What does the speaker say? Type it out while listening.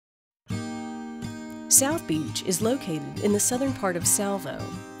South Beach is located in the southern part of Salvo,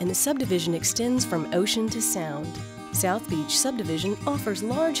 and the subdivision extends from ocean to sound. South Beach subdivision offers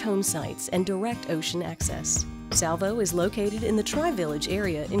large home sites and direct ocean access. Salvo is located in the Tri-Village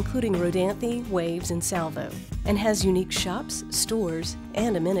area, including Rodanthe, Waves, and Salvo, and has unique shops, stores,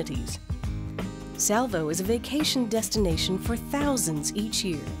 and amenities. Salvo is a vacation destination for thousands each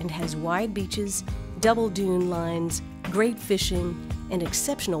year and has wide beaches, double dune lines, great fishing, and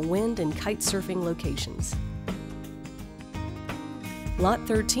exceptional wind and kite surfing locations. Lot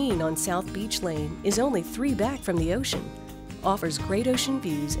 13 on South Beach Lane is only 3 back from the ocean, offers great ocean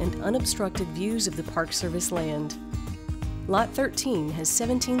views and unobstructed views of the Park Service land. Lot 13 has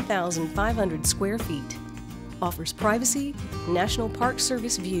 17,500 square feet, offers privacy, National Park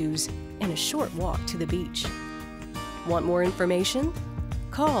Service views, and a short walk to the beach. Want more information?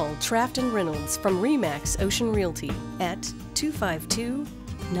 Call Trafton Reynolds from RE/MAX Ocean Realty at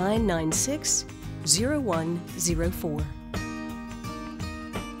 252-996-0104.